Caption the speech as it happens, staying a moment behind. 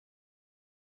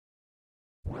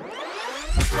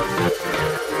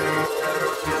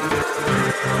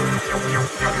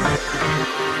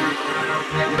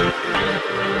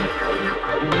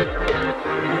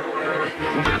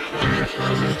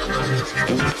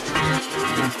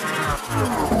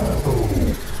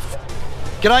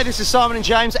G'day, this is Simon and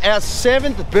James, our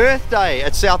 7th birthday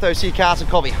at South OC Cars and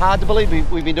Coffee. Hard to believe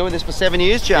we've been doing this for 7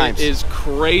 years, James. It is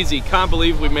crazy. Can't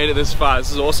believe we've made it this far. This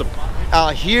is awesome.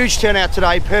 Huge turnout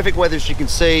today, perfect weather as you can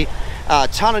see. A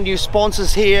ton of new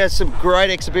sponsors here, some great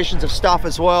exhibitions of stuff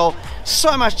as well.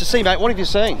 So much to see, mate. What have you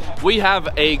seen? We have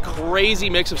a crazy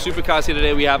mix of supercars here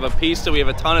today. We have a Pista, we have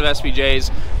a ton of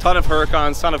SVJs, ton of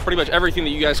Huracans, ton of pretty much everything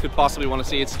that you guys could possibly want to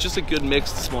see. It's just a good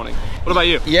mix this morning. What about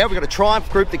you? Yeah, we've got a Triumph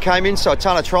group that came in, so a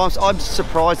ton of Triumphs. I'm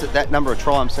surprised that number of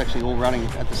Triumphs actually all running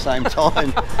at the same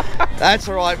time. That's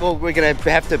all right. Well, we're going to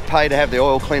have to pay to have the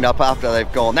oil cleaned up after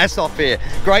they've gone. That's not fair.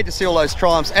 Great to see all those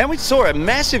Triumphs. And we saw a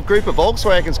massive group of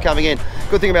Volkswagens coming in.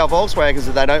 Good thing about Volkswagens is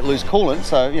that they don't lose coolant,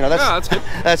 so you know that's good.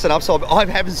 That's an upside. But I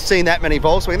haven't seen that many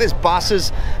Volkswagens. There's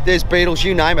buses, there's Beetles,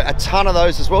 you name it, a ton of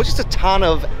those as well. Just a ton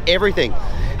of everything.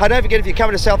 Hey, don't forget, if you're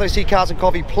coming to South OC Cars and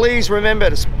Coffee, please remember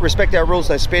to respect our rules.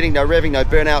 No speeding, no revving, no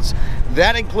burnouts.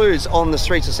 That includes on the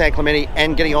streets of San Clemente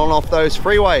and getting on and off those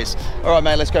freeways. All right,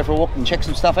 mate, let's go for a walk and check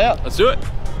some stuff out. Let's do it.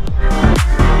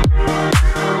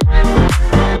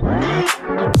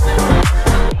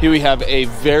 Here we have a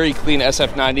very clean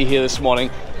SF90 here this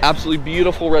morning. Absolutely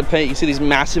beautiful red paint. You see these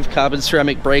massive carbon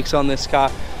ceramic brakes on this car.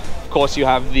 Of course, you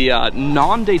have the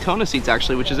non-Daytona seats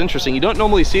actually, which is interesting. You don't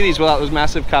normally see these without those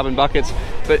massive carbon buckets,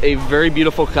 but a very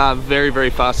beautiful car, very,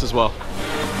 very fast as well.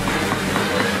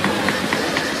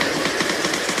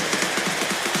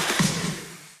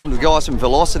 The guys from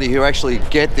Velocity who actually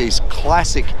get these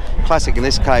classic in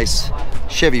this case,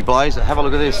 Chevy Blazer. Have a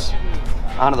look at this.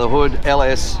 Under the hood,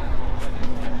 LS.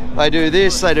 They do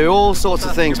this, they do all sorts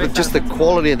of things, but just the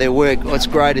quality of their work, what's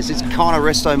great is it's kind of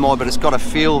resto mod, but it's got a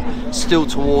feel still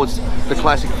towards the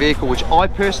classic vehicle, which I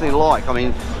personally like. I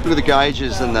mean, look at the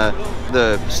gauges and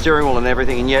the steering wheel and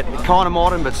everything, and yet kind of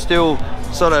modern, but still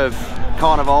sort of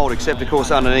kind of old, except of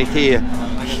course underneath here,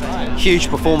 huge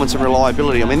performance and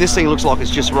reliability. I mean, this thing looks like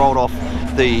it's just rolled off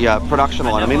the production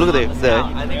line. I mean, look at the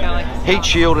heat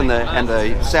shield and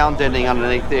the sound deadening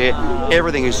underneath there.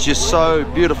 Everything is just so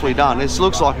beautifully done. This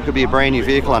looks like it could be a brand new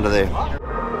vehicle under there.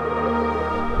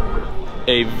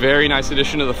 A very nice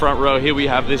addition to the front row. Here we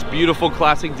have this beautiful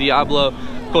classic Diablo.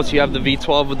 Of course, you have the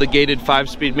V12 with the gated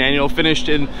 5-speed manual finished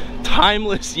in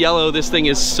timeless yellow. This thing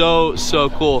is so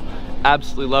cool.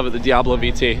 Absolutely love it, the Diablo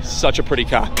VT. Such a pretty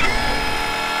car.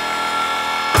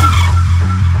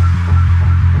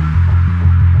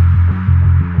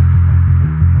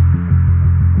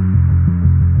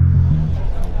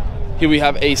 Here we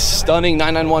have a stunning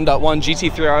 991.1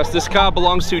 GT3 RS. This car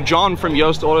belongs to John from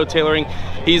Yost Auto Tailoring.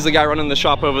 He's the guy running the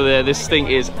shop over there. This thing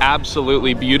is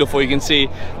absolutely beautiful. You can see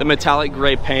the metallic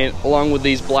gray paint along with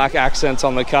these black accents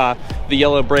on the car, the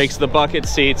yellow brakes, the bucket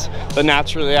seats, the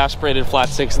naturally aspirated flat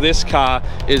six. This car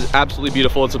is absolutely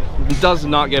beautiful. It does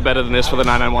not get better than this for the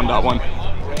 991.1.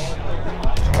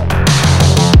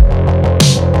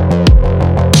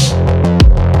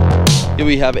 Here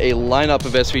we have a lineup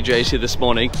of SVJs here this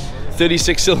morning.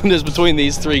 36 cylinders between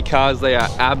these three cars. They are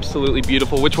absolutely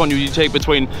beautiful. Which one would you take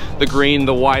between the green,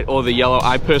 the white, or the yellow?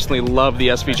 I personally love the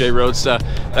SVJ Roadster.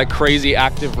 That crazy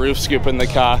active roof scoop in the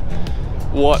car.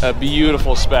 What a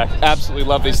beautiful spec. Absolutely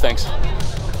love these things.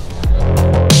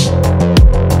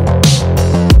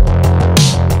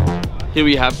 Here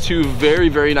we have two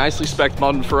very nicely spec'd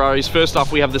modern Ferraris. First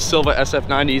off, we have the silver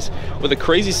SF90s with a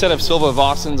crazy set of silver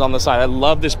Vossens on the side. I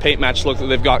love this paint match look that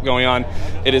they've got going on.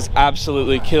 It is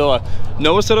absolutely killer.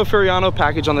 No Assetto Furiano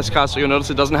package on this car, so you'll notice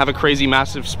it doesn't have a crazy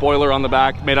massive spoiler on the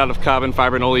back made out of carbon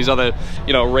fiber and all these other,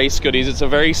 you know, race goodies. It's a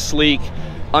very sleek,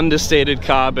 understated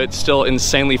car, but still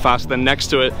insanely fast. Then next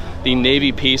to it, the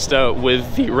navy Pista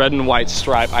with the red and white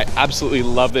stripe. I absolutely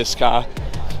love this car.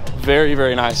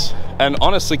 Very nice. And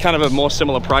honestly, kind of a more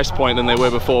similar price point than they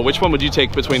were before. Which one would you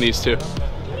take between these two?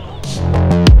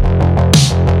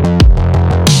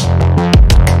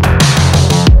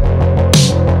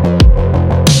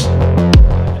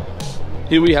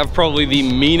 Here we have probably the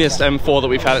meanest M4 that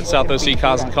we've had at South OC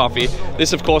Cars and Coffee.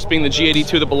 This, of course, being the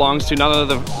G82 that belongs to none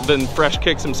other than Fresh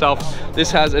Kicks himself.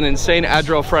 This has an insane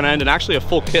Adro front end and actually a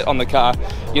full kit on the car.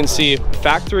 You can see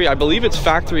factory, I believe it's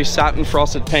factory satin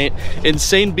frosted paint,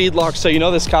 insane beadlocks, so you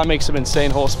know this car makes some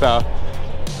insane horsepower.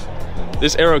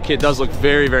 This aero kit does look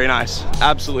very nice.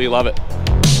 Absolutely love it.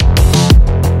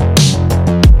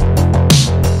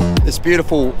 This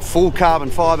beautiful full carbon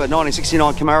fiber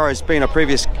 1969 Camaro has been a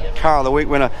previous Car of the Week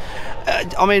winner.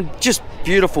 I mean, just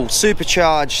beautiful,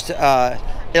 supercharged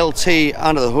LT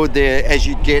under the hood there, as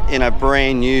you'd get in a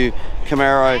brand new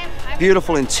Camaro.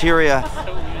 Beautiful interior,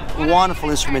 wonderful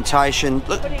instrumentation,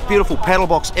 look, beautiful pedal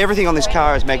box. Everything on this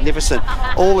car is magnificent.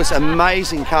 All this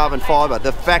amazing carbon fiber.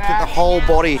 The fact that the whole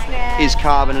body is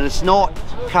carbon, and it's not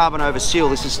carbon over steel.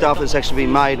 This is stuff that's actually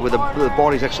been made with the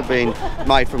body's actually been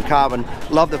made from carbon.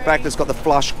 Love the fact that it's got the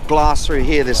flush glass through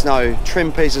here. There's no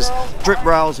trim pieces. Drip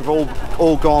rails have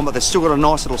all gone, but they've still got a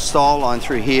nice little style line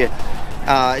through here.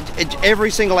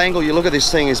 Every single angle you look at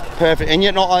this thing is perfect, and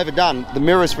yet not overdone. The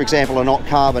mirrors, for example, are not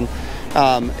carbon.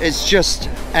 It's just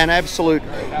an absolute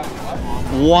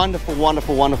wonderful,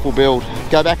 wonderful, wonderful build.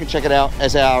 Go back and check it out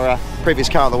as our previous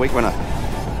car of the week winner.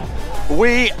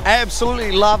 We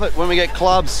absolutely love it when we get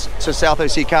clubs to South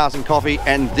OC Cars and Coffee,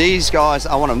 and these guys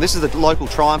are one of them. This is the local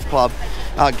Triumph Club.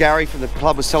 Gary from the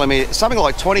club was telling me something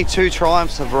like 22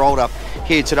 Triumphs have rolled up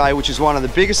here today, which is one of the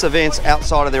biggest events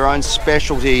outside of their own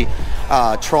specialty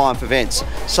Triumph events.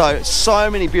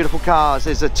 So many beautiful cars.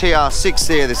 There's a TR6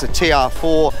 there, there's a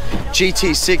TR4,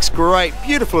 GT6, great,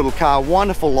 beautiful little car,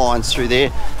 wonderful lines through there.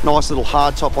 Nice little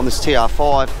hardtop on this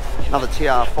TR5, another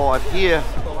TR5 here.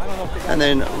 And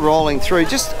then rolling through,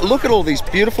 just look at all these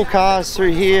beautiful cars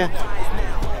through here.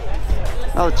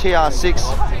 Another TR6,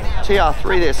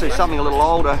 TR3 there, so something a little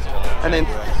older. And then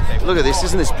look at this,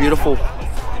 isn't this beautiful?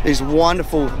 These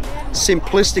wonderful,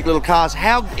 simplistic little cars.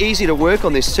 How easy to work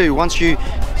on this too. Once you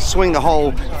swing the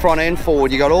whole front end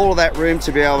forward, you got all of that room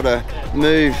to be able to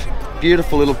move.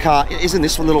 Beautiful little car. Isn't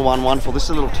this little one wonderful? This is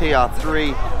a little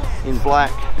TR3 in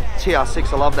black.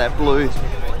 TR6, I love that blue.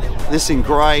 This in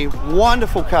grey,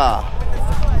 wonderful car.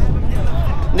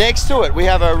 Next to it, we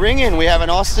have a Ring-In, we have an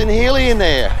Austin Healey in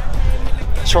there.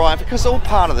 Triumph, because all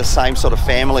part of the same sort of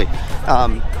family.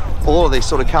 All of these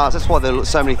sort of cars, that's why there are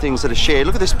so many things that are shared.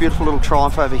 Look at this beautiful little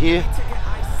Triumph over here.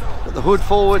 Got the hood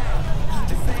forward,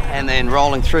 and then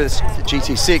rolling through this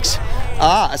GT6.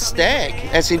 A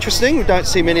Stag, that's interesting. We don't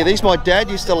see many of these. My dad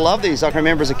used to love these. I can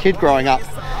remember as a kid growing up.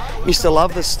 Used to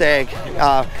love the Stag.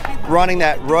 Running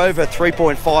that Rover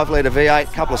 3.5 litre V8,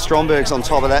 a couple of Strombergs on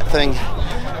top of that thing.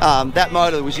 That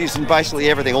motor was used in basically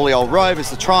everything. All the old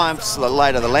Rovers, the Triumphs,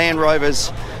 later the Land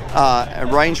Rovers,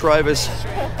 and Range Rovers.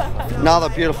 Another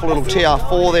beautiful little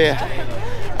TR4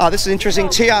 there. This is interesting,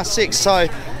 TR6. So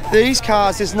these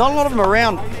cars, there's not a lot of them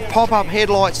around. Pop-up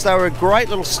headlights, they were a great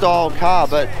little style car,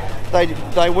 but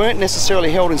they weren't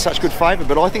necessarily held in such good favour.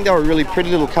 But I think they were a really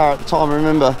pretty little car at the time. I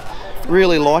remember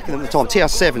really liking them at the time.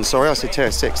 TR7, sorry, I said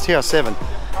TR6,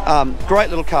 TR7. Great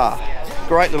little car,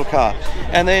 great little car.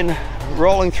 And then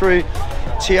rolling through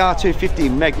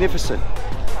TR250, magnificent.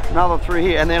 Another through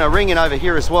here, and then a Ring-In over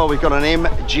here as well. We've got an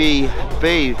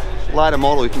MGB later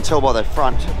model. You can tell by the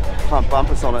front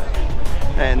bumpers on it.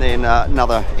 And then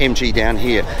another MG down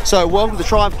here. So welcome to the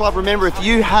Triumph Club. Remember, if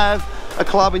you have a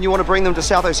club and you want to bring them to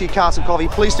South OC Cars and Coffee,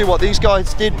 please do what these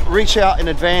guys did. Reach out in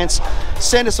advance,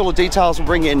 send us all the details, we'll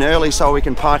bring you in early so we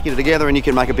can party it together and you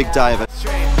can make a big day of it.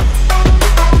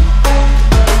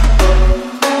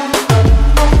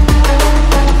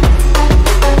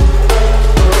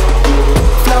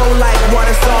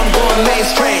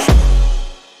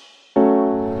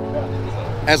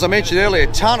 As I mentioned earlier,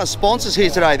 a ton of sponsors here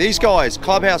today. These guys,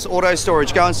 Clubhouse Auto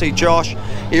Storage, go and see Josh.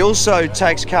 He also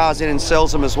takes cars in and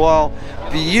sells them as well.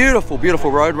 Beautiful,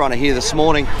 beautiful Roadrunner here this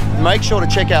morning. Make sure to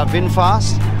check out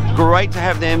VinFast. Great to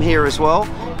have them here as well.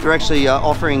 They're actually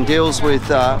offering deals with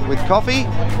coffee.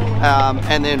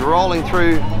 And then rolling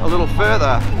through a little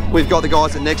further, we've got the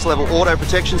guys at Next Level Auto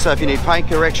Protection. So if you need paint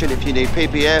correction, if you need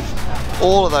PPF,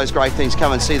 all of those great things,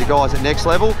 come and see the guys at Next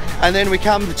Level. And then we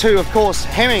come to, of course,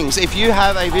 Hemmings. If you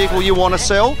have a vehicle you want to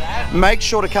sell, make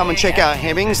sure to come and check out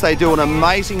Hemmings. They do an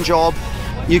amazing job.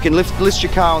 You can list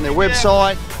your car on their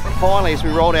website. Finally, as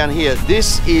we roll down here,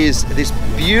 this is this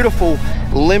beautiful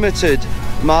limited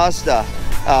Mazda,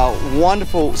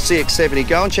 wonderful CX-70.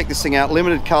 Go and check this thing out,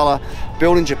 limited color,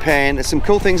 built in Japan. There's some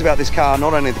cool things about this car,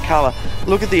 not only the color,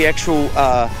 look at the actual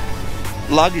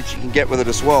luggage you can get with it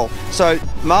as well. So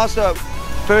Mazda,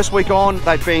 first week on,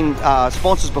 they've been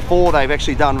sponsors before. They've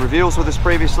actually done reveals with us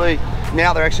previously.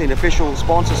 Now they're actually an official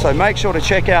sponsor, so make sure to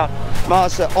check out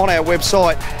Mazda on our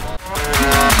website.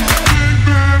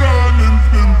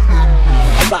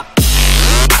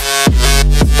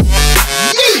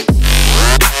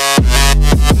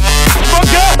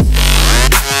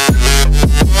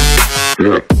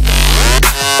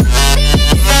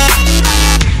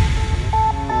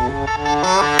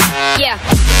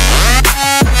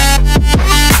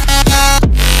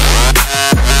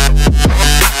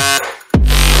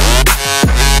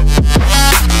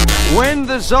 When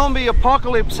the zombie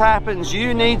apocalypse happens,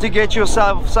 you need to get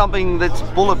yourself something that's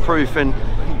bulletproof, and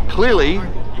clearly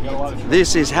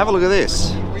this is, have a look at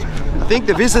this. I think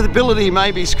the visibility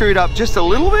may be screwed up just a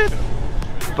little bit,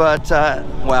 But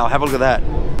wow, have a look at that.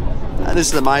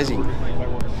 This is amazing.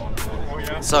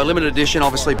 So limited edition,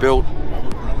 obviously built,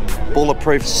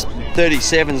 bulletproof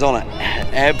 37s on it.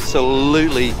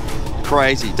 Absolutely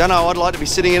crazy. Don't know, I'd like to be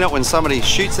sitting in it when somebody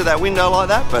shoots at that window like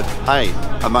that, but hey,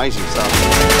 amazing stuff.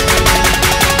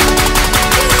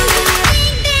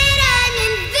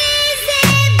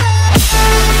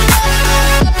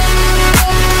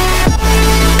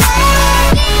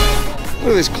 Look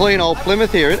at this clean old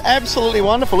Plymouth here. It's absolutely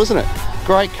wonderful, isn't it?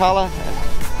 Great colour.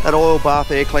 That oil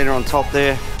bath air cleaner on top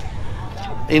there.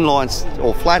 Inline,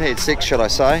 or flathead 6 should I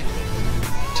say.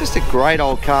 Just a great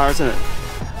old car, isn't it?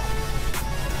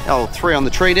 Oh, 3 on the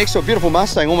tree next to a beautiful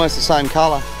Mustang, almost the same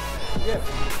colour.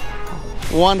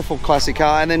 Wonderful classic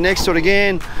car, and then next to it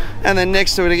again, and then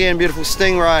next to it again, beautiful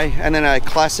Stingray, and then a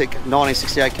classic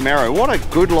 1968 Camaro. What a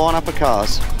good lineup of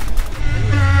cars.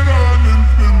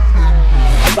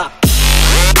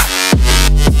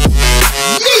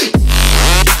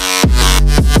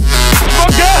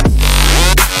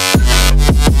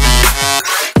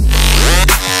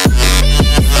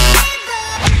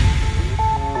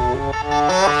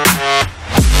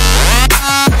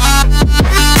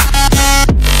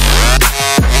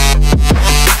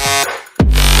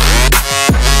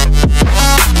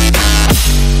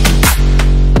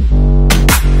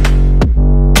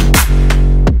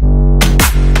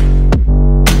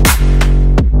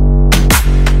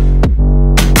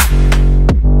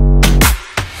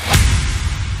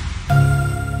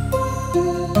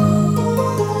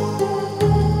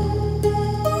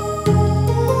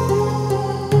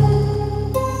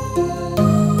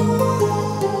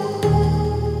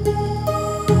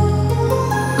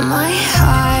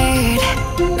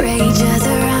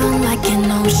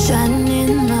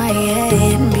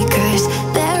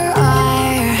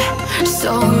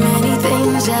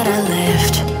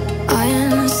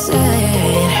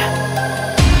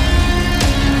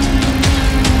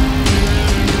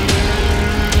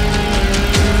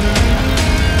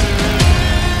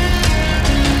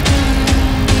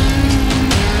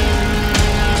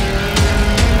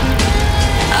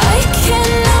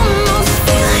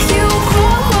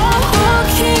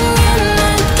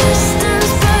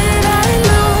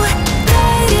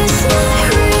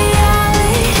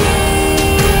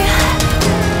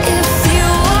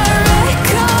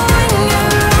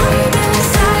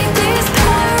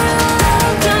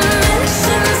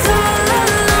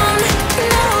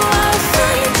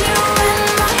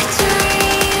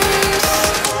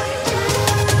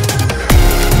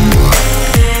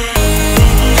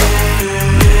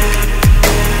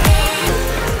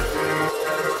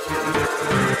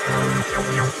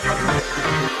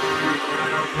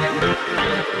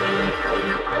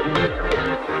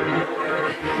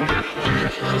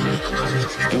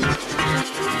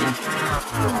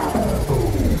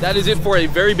 That is it for a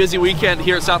very busy weekend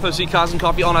here at South OC Cars and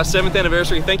Coffee on our 7th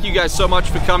anniversary. Thank you guys so much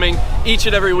for coming each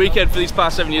and every weekend for these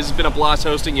past 7 years. It's been a blast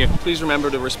hosting you. Please remember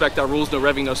to respect our rules: no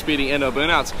revving, no speeding, and no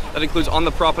burnouts. That includes on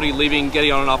the property, leaving,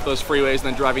 getting on and off those freeways, and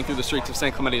then driving through the streets of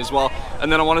St. Clemente as well.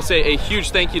 And then I want to say a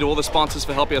huge thank you to all the sponsors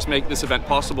for helping us make this event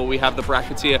possible. We have the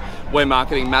brackets here: Way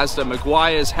Marketing, Mazda,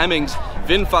 Maguire's, Hemmings,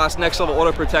 VinFast, Next Level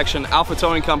Auto Protection, Alpha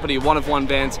Towing Company, One of One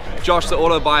Vans, Josh the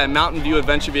Auto Buyer, Mountain View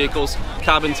Adventure Vehicles,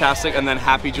 Carbon-tastic, and then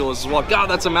Happy Jewelers as well. God,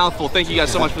 that's a mouthful. Thank you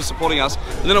guys so much for supporting us.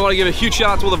 And then I want to give a huge shout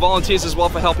out to all the volunteers as well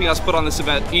for helping us put on this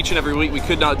event each and every week. We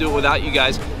could not do it without you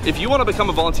guys. If you want to become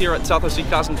a volunteer at South OC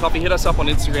Cars and Coffee, hit us up on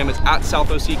Instagram. It's at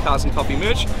South OC Cars and Coffee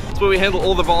Merch. It's where we handle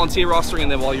all the volunteer rostering,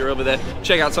 and then while you're over there,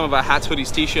 check out some of our hats,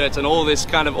 hoodies, t-shirts, and all this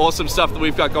kind of awesome stuff that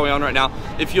we've got going on right now.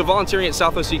 If you're volunteering at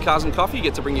South OC Cars and Coffee, you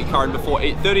get to bring your car in before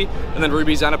 8:30, and then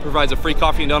Ruby's Anna provides a free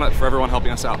coffee and donut for everyone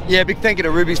helping us out. Yeah, big thank you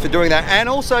to Ruby's for doing that, and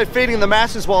also feeding the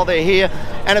masses while they're here.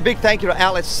 And a big thank you to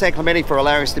Outlets St. Clemente for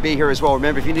allowing us to be here as well.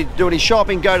 Remember, if you need to do any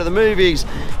shopping, go to the movies,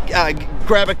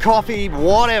 grab a coffee,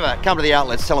 whatever, come to the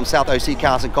outlets, tell them South OC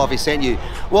Cars and Coffee sent you.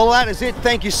 Well, that is it.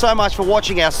 Thank you so much for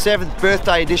watching our 7th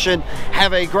birthday edition.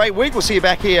 Have a great week. We'll see you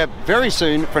back here very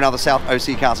soon for another South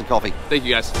OC Cars and Coffee. Thank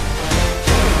you guys.